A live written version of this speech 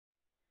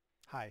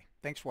Hi,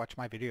 thanks for watching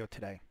my video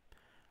today.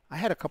 I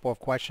had a couple of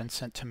questions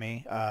sent to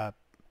me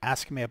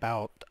asking me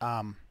about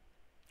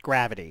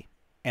gravity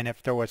and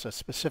if there was a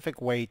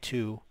specific way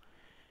to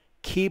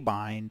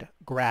keybind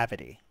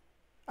gravity,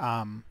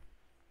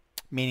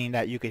 meaning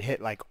that you could hit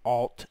like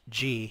Alt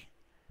G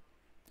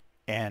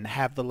and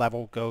have the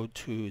level go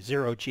to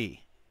 0G.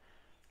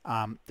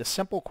 The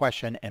simple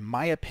question, in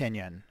my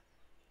opinion,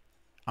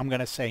 I'm going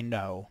to say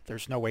no,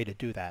 there's no way to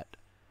do that.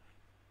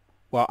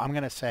 Well, I'm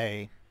going to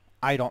say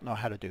I don't know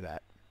how to do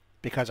that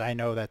because I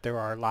know that there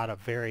are a lot of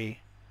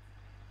very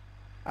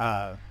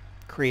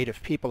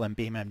creative people in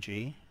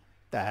BeamNG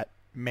that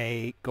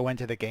may go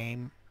into the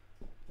game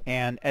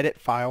and edit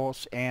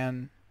files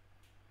and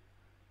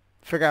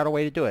figure out a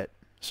way to do it.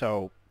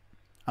 So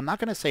I'm not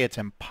going to say it's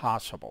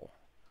impossible,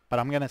 but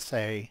I'm going to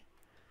say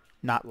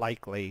not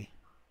likely,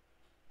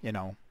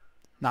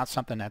 not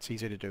something that's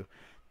easy to do.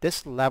 But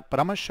I'm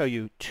going to show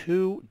you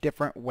two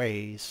different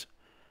ways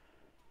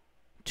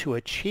to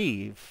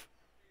achieve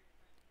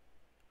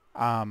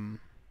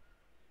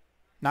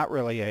not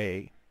really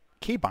a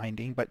key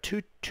binding, but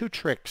two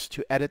tricks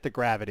to edit the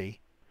gravity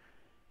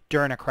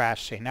during a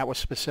crash scene. That was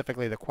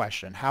specifically the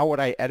question. How would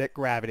I edit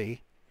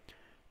gravity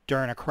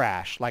during a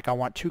crash? Like I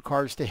want two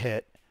cars to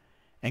hit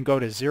and go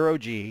to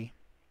 0G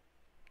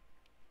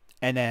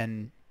and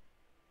then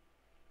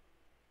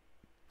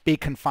be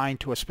confined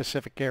to a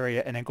specific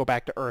area and then go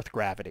back to Earth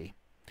gravity.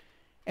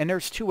 And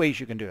there's two ways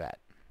you can do that.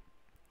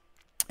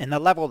 In the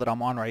level that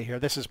I'm on right here,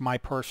 this is my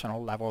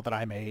personal level that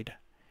I made.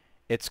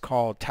 It's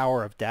called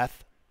Tower of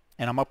Death.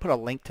 And I'm going to put a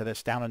link to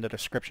this down in the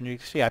description. You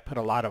can see I put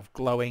a lot of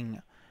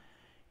glowing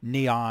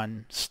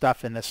neon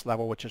stuff in this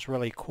level, which is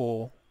really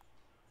cool.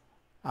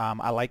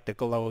 I like the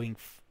glowing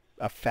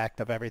effect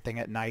of everything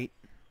at night.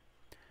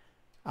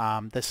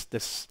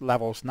 This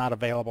level is not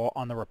available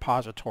on the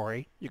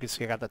repository. You can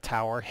see I got the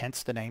tower,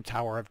 hence the name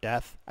Tower of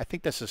Death. I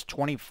think this is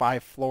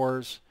 25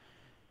 floors,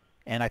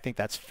 and I think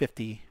that's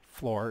 50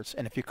 floors.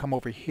 And if you come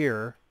over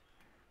here,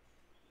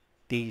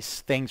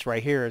 these things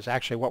right here is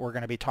actually what we're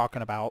going to be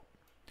talking about.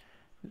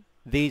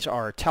 These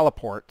are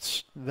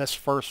teleports. This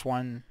first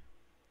one,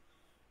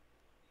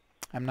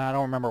 I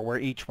don't remember where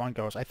each one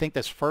goes. I think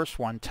this first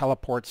one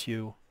teleports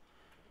you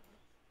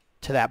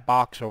to that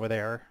box over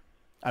there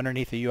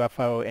underneath the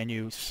UFO, and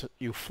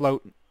you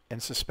float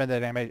and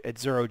suspended at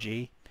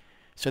 0G.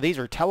 So these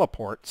are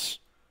teleports,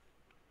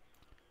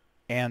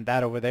 and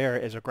that over there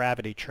is a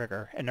gravity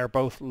trigger, and they're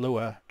both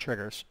Lua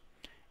triggers.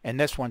 And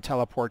this one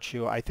teleports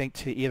you, I think,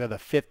 to either the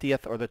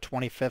 50th or the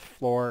 25th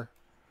floor,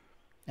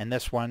 and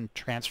this one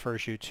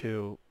transfers you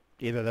to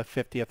either the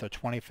 50th or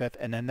 25th,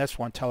 and then this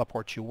one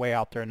teleports you way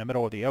out there in the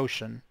middle of the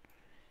ocean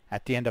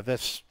at the end of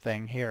this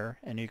thing here,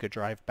 and you could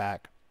drive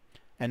back.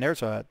 And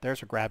there's a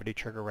gravity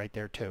trigger right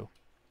there too.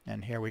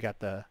 And here we got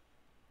the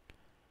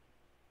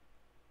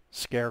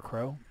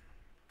scarecrow.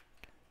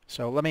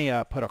 So let me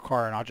put a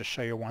car, and I'll just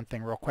show you one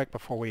thing real quick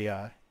before we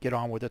get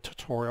on with the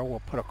tutorial.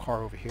 We'll put a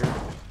car over here.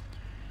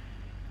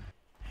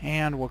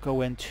 And we'll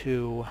go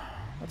into,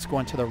 let's go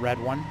into the red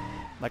one.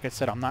 Like I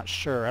said, I'm not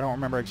sure. I don't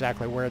remember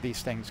exactly where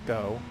these things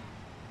go.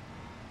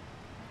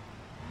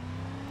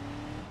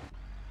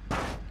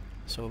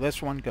 So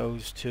this one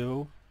goes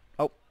to,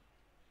 oh,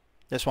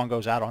 this one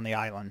goes out on the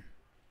island.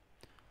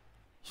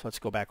 So let's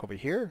go back over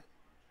here.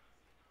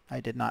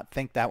 I did not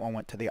think that one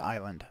went to the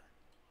island.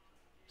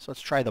 So let's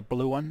try the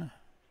blue one.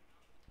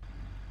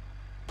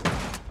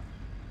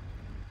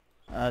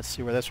 Let's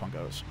see where this one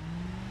goes.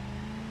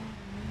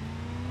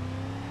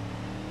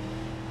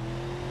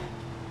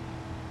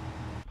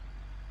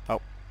 Oh,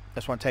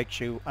 this one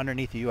takes you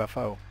underneath the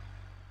UFO.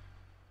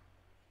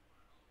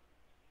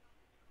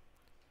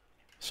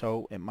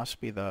 So it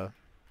must be the...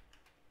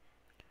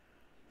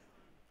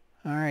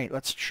 Alright,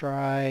 let's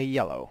try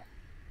yellow.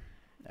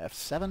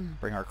 F7,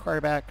 bring our car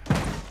back.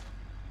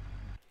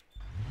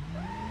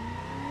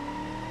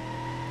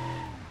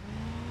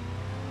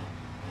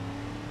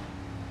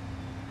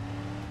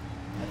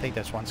 I think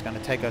this one's going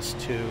to take us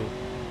to...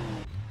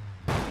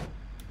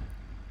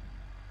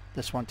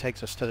 This one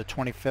takes us to the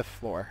 25th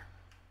floor.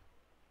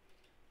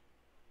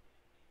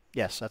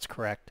 Yes, that's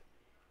correct.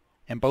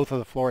 And both of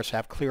the floors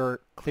have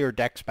clear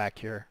decks back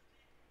here,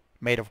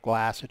 made of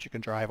glass that you can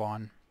drive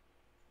on.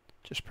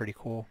 Just pretty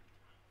cool.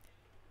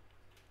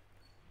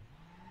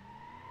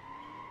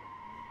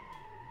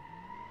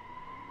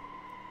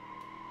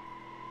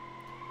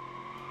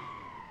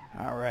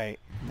 Alright,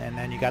 and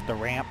then you got the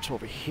ramps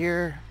over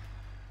here.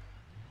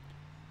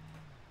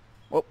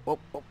 Whoa, whoa,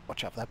 whoa,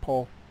 watch out for that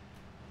pole.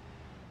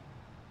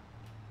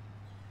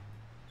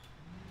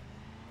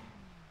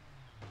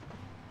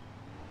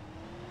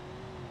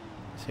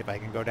 See if I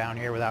can go down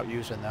here without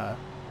using the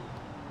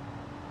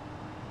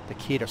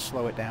key to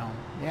slow it down.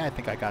 Yeah, I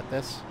think I got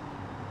this.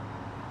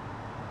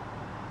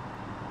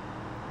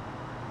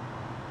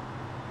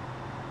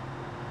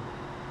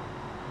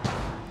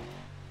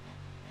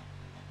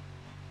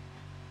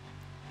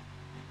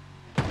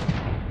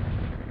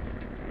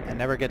 It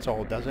never gets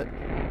old, does it?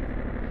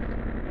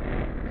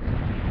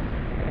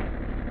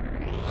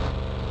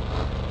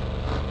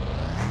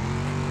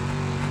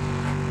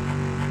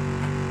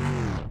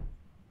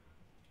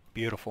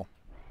 Beautiful.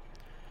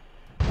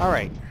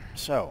 Alright,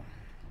 so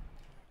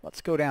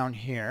let's go down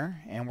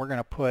here and we're going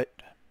to put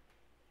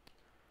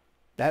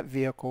that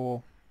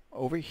vehicle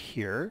over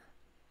here.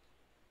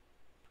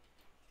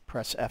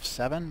 Press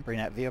F7, bring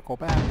that vehicle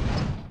back,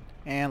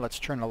 and let's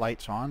turn the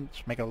lights on.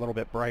 Let's make it a little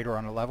bit brighter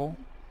on the level.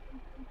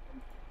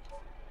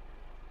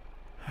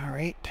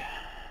 Alright,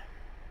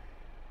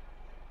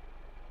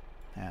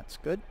 that's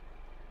good.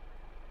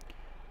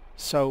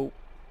 So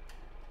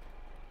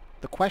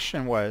the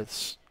question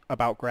was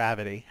about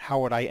gravity. How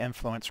would I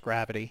influence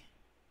gravity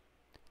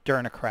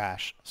during a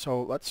crash?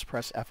 So let's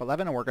press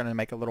F11 and we're going to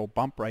make a little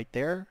bump right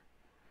there.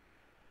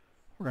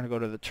 We're going to go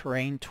to the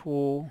terrain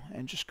tool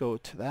and just go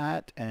to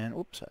that, and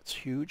oops, that's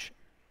huge.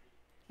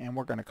 And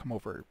we're going to come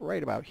over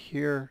right about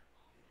here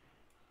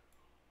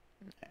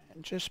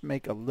and just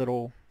make a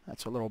little,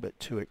 that's a little bit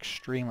too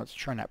extreme. Let's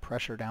turn that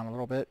pressure down a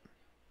little bit.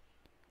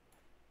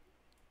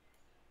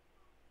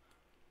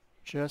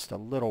 Just a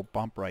little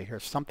bump right here,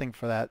 something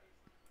for that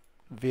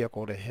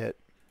vehicle to hit.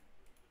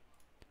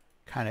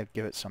 Kind of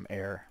give it some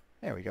air.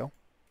 There we go.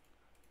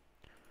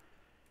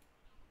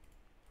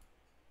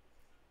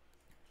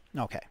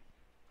 Okay.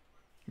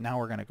 Now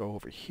we're going to go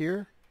over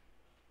here,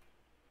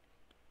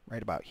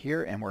 right about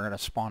here, and we're going to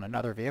spawn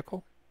another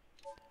vehicle.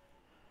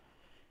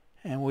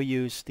 And we'll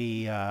use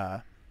the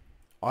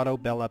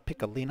Autobella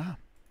Piccolina.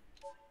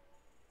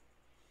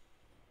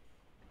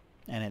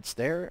 And it's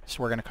there,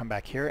 so we're going to come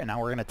back here, and now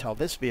we're going to tell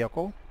this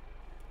vehicle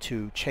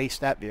to chase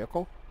that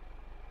vehicle.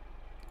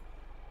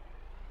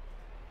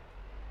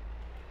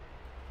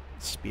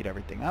 Speed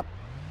everything up.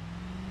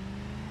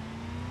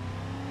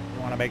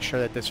 We want to make sure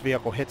that this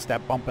vehicle hits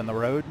that bump in the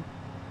road.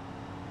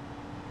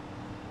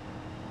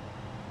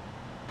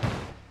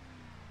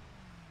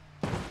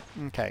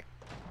 Okay.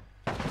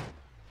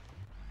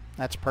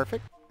 That's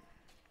perfect.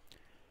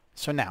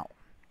 So now,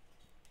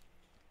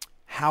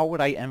 how would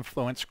I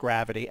influence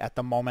gravity at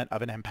the moment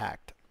of an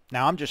impact?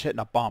 Now I'm just hitting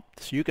a bump,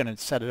 so you can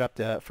set it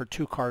up for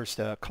two cars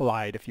to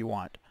collide if you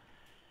want.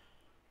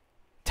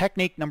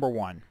 Technique number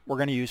one, we're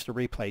going to use the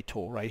replay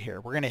tool right here.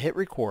 We're going to hit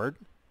record.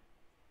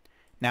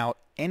 Now,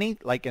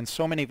 like in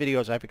so many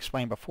videos I've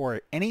explained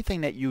before,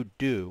 anything that you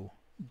do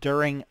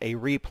during a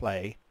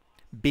replay,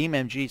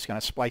 BeamNG is going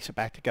to splice it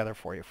back together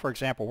for you. For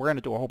example, we're going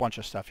to do a whole bunch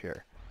of stuff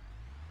here.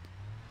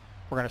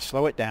 We're going to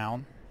slow it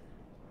down,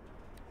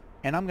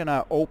 and I'm going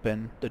to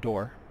open the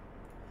door.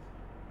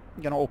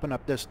 I'm going to open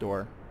up this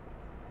door,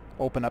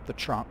 open up the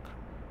trunk.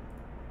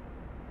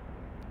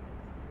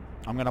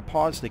 I'm going to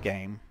pause the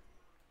game,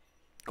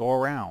 go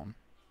around,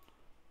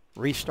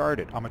 restart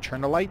it. I'm going to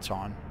turn the lights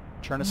on,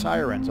 turn the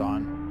sirens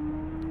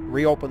on,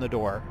 reopen the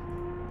door,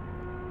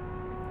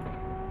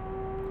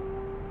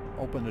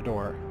 open the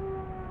door,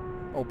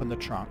 open the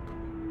trunk.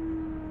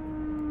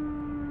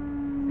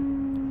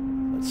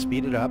 Let's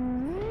speed it up.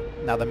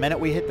 Now the minute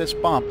we hit this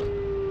bump,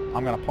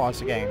 I'm going to pause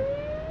the game.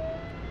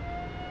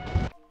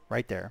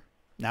 Right there.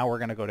 Now we're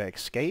going to go to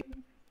Escape,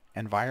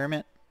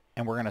 Environment,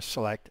 and we're going to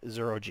select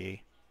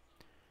 0G.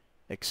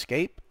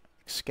 Escape,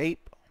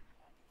 Escape,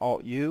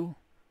 Alt-U,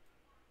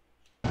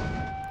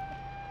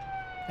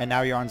 and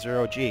now you're on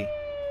 0G.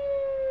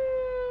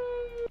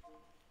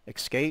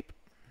 Escape,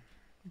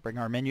 bring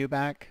our menu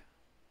back,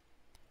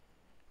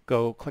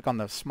 go click on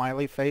the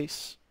smiley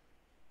face,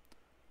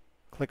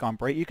 click on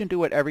brake. You can do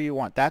whatever you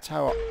want. That's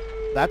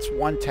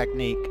one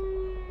technique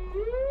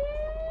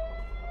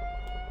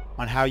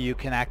on how you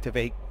can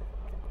activate,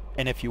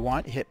 and if you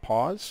want, hit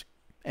pause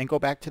and go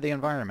back to the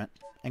environment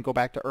and go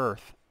back to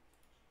Earth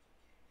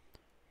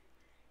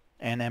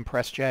and then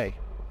press J.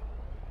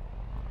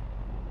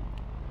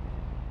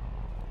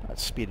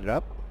 Let's speed it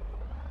up.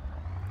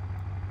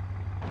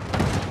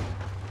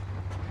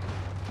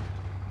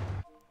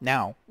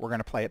 Now we're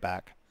going to play it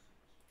back.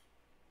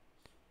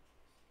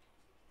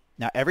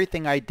 Now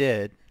everything I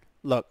did,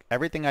 look,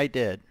 everything I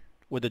did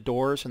with the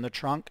doors and the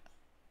trunk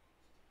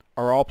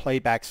are all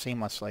played back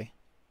seamlessly.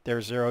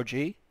 There's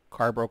 0G,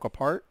 car broke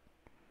apart,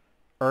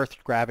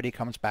 Earth gravity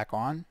comes back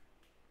on,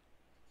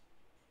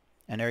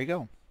 and there you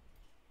go.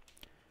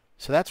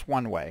 So that's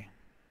one way.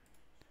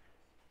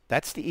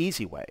 That's the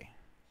easy way.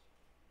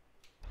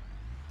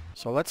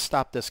 So let's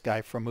stop this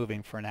guy from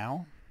moving for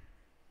now.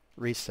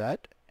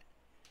 Reset.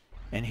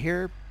 And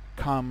here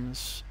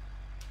comes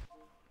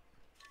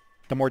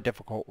the more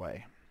difficult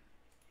way.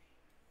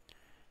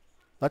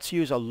 Let's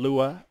use a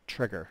Lua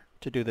trigger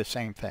to do the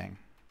same thing.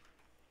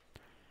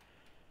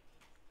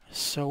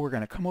 So we're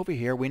going to come over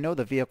here. We know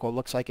the vehicle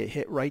looks like it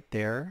hit right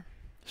there.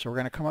 So we're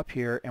going to come up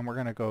here and we're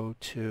going to go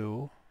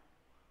to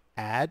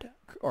Add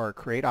or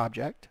Create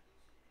Object,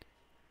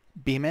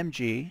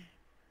 BeamNG,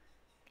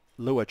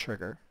 Lua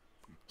trigger.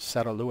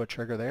 Set a Lua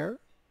trigger there.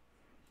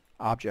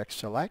 Object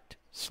select.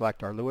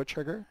 Select our Lua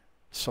trigger.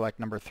 Select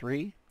number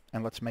 3.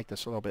 And let's make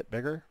this a little bit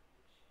bigger.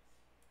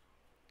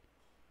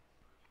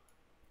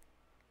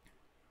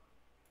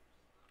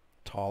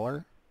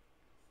 Taller.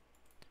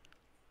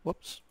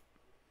 Whoops.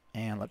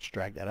 And let's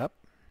drag that up.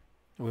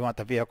 We want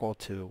the vehicle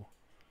to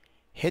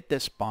hit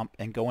this bump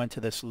and go into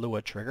this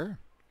Lua trigger.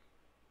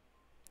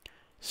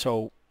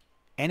 So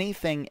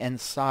anything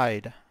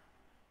inside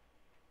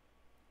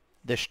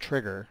this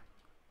trigger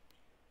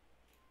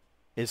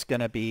is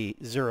going to be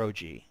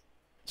 0G.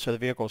 So the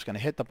vehicle is going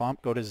to hit the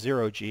bump, go to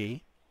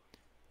 0G,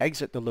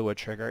 exit the Lua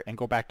trigger, and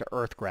go back to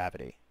Earth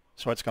gravity.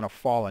 So it's going to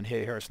fall and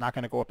hit here. It's not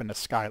going to go up in the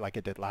sky like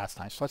it did last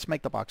time. So let's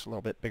make the box a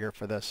little bit bigger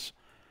for this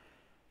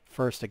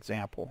first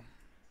example.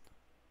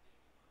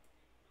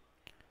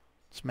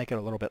 Let's make it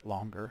a little bit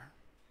longer.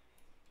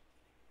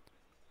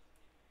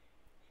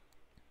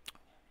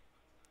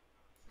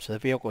 So the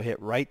vehicle hit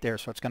right there,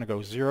 so it's going to go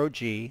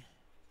 0G,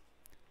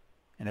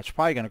 and it's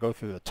probably going to go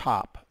through the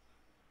top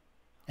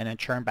and then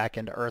turn back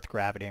into Earth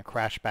gravity and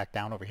crash back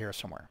down over here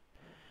somewhere.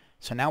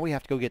 So now we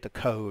have to go get the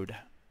code,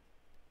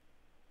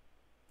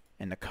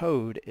 and the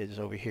code is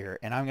over here,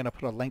 and I'm going to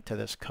put a link to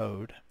this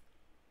code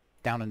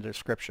down in the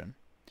description,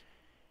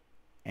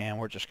 and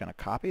we're just going to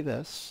copy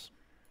this,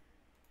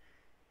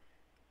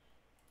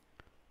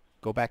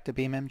 go back to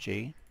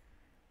BeamNG,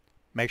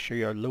 make sure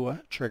your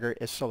Lua trigger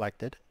is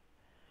selected,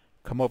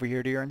 come over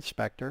here to your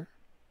inspector,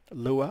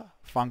 Lua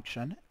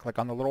function, click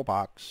on the little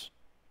box.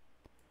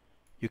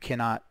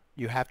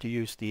 You have to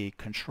use the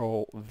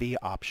Control V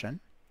option,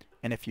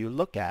 and if you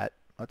look at,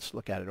 let's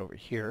look at it over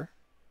here,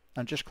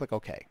 and just click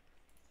OK.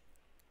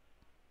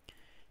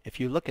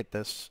 If you look at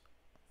this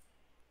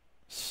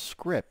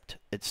script,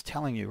 it's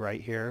telling you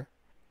right here,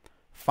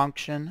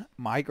 function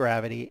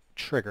myGravity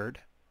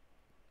triggered.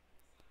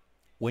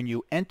 When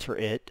you enter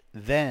it,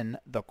 then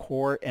the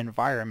core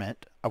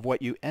environment of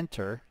what you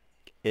enter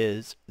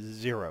is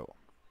 0.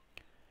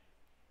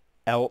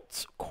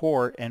 Else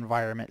core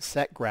environment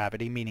set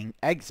gravity, meaning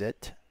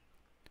exit,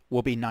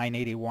 will be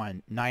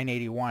 981.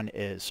 981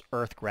 is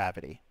Earth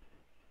gravity.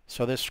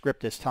 So this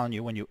script is telling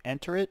you when you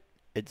enter it,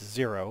 it's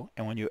 0,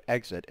 and when you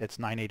exit, it's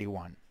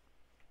 981.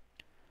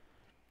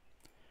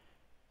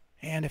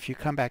 And if you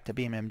come back to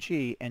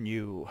BeamNG and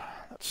you,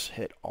 let's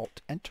hit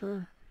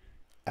Alt-Enter,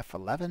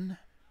 F11,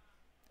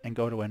 and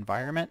go to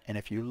Environment, and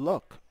if you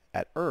look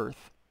at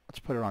Earth, let's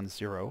put it on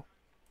 0,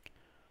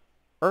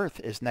 Earth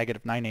is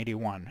negative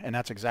 981, and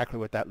that's exactly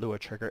what that Lua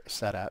trigger is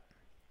set at.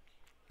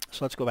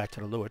 So let's go back to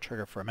the Lua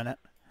trigger for a minute.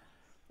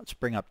 Let's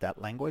bring up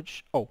that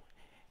language. Oh,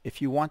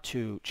 if you want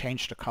to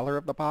change the color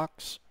of the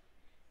box,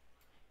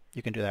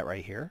 you can do that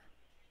right here.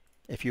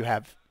 If you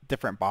have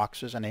different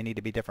boxes and they need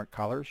to be different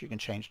colors, you can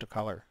change the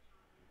color.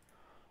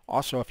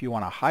 Also, if you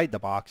want to hide the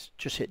box,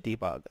 just hit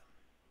debug.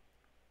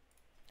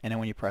 And then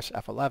when you press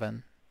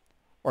F11,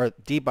 or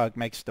debug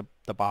makes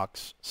the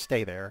box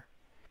stay there.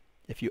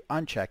 If you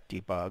uncheck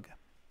debug,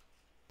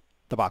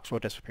 the box will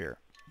disappear.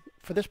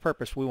 For this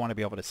purpose, we want to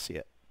be able to see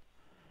it.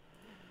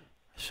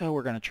 So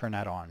we're going to turn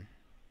that on.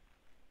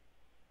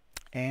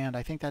 And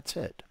I think that's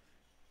it.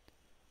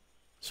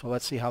 So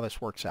let's see how this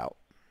works out.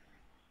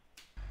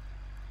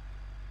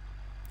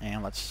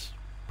 And let's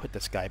put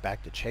this guy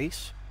back to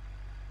chase.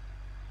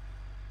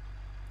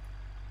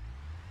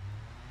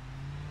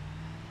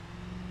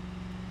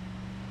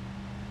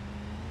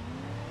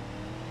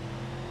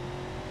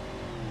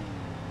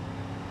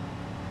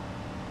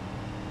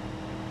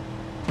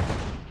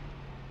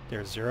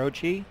 There's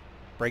 0G,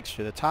 brakes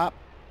to the top,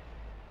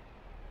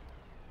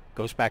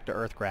 goes back to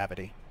Earth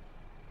gravity.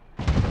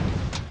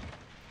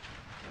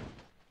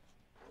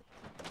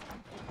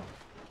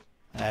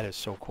 That is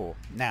so cool.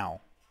 Now,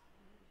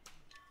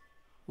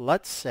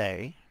 let's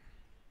say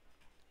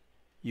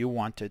you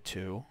wanted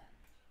to,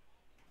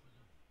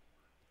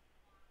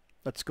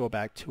 let's go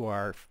back to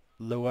our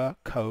Lua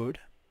code.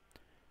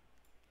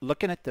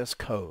 Looking at this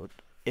code,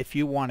 if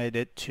you wanted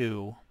it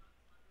to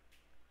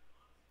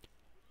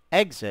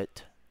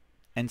exit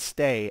and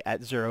stay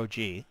at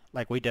 0G,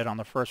 like we did on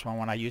the first one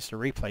when I used the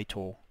replay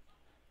tool,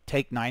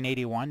 take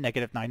 981,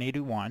 negative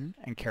 981,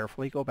 and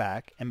carefully go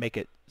back and make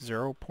it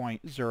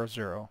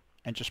 0.00,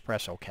 and just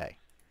press OK.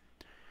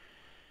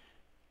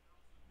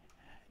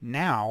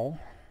 Now,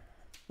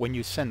 when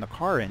you send the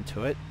car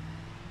into it,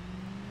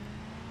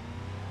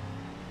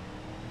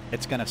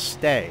 it's going to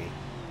stay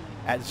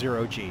at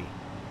 0G.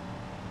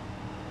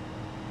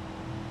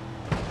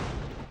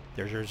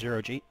 There's your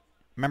 0G.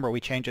 Remember,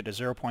 we changed it to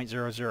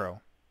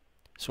 0.00.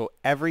 So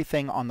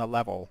everything on the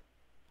level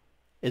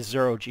is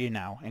 0G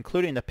now,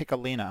 including the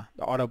Piccolina.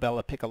 The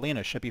Autobella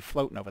Piccolina should be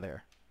floating over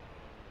there.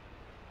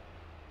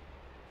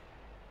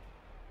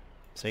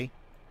 See?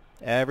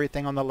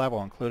 Everything on the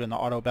level, including the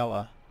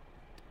Autobella,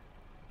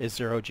 is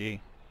 0G.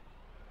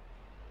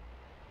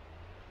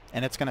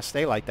 And it's going to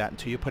stay like that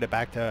until you put it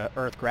back to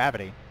Earth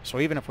gravity. So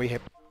even if we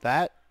hit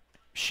that,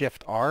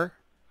 Shift R,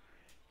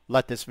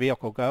 let this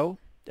vehicle go,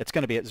 it's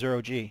going to be at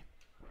 0G.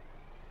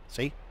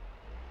 See?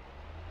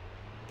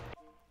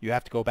 You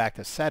have to go back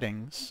to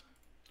settings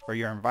or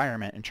your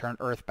environment and turn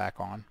Earth back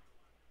on.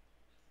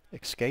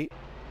 Escape.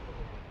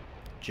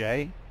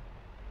 J.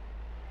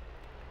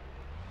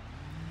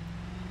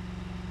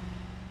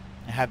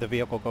 And have the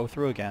vehicle go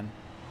through again.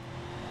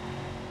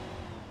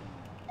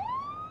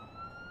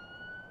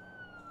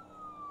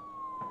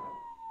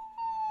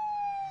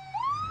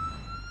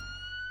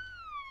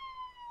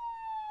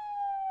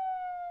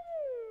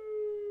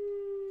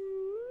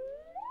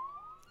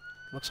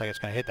 Looks like it's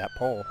going to hit that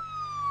pole.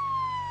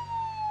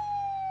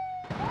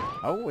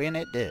 Oh, and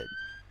it did.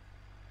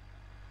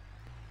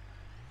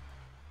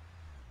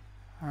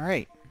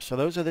 Alright, so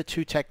those are the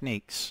two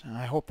techniques.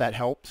 I hope that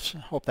helps. I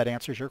hope that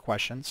answers your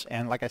questions.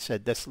 And like I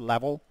said, this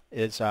level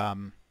is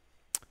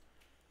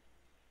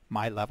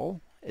my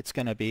level. It's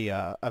going to be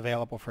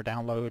available for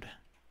download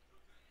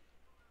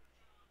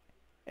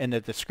in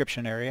the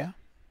description area.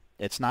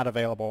 It's not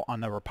available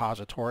on the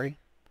repository.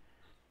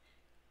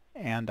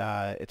 And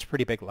it's a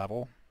pretty big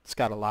level. It's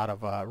got a lot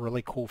of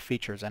really cool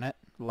features in it.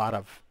 A lot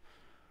of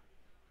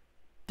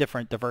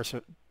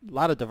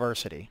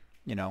diversity.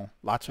 You know,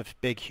 lots of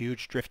big,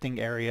 huge drifting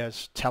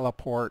areas,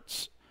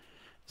 teleports,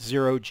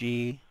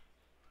 zero-G,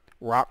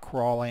 rock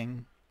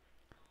crawling.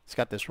 It's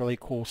got this really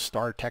cool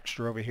star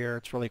texture over here.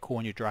 It's really cool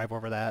when you drive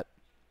over that.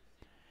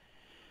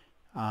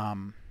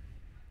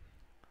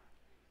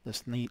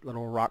 This neat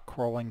little rock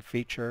crawling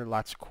feature,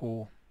 lots of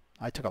cool.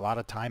 I took a lot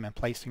of time in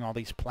placing all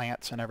these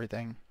plants and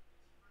everything.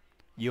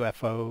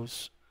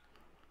 UFOs.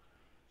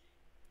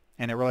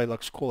 And it really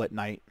looks cool at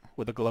night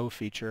with a glow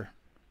feature.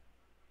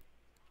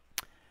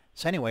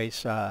 So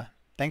anyways,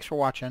 thanks for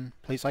watching.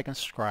 Please like and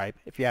subscribe.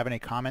 If you have any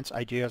comments,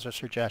 ideas, or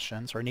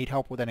suggestions, or need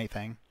help with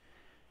anything,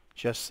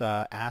 just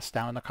ask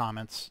down in the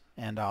comments,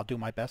 and I'll do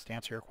my best to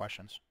answer your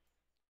questions.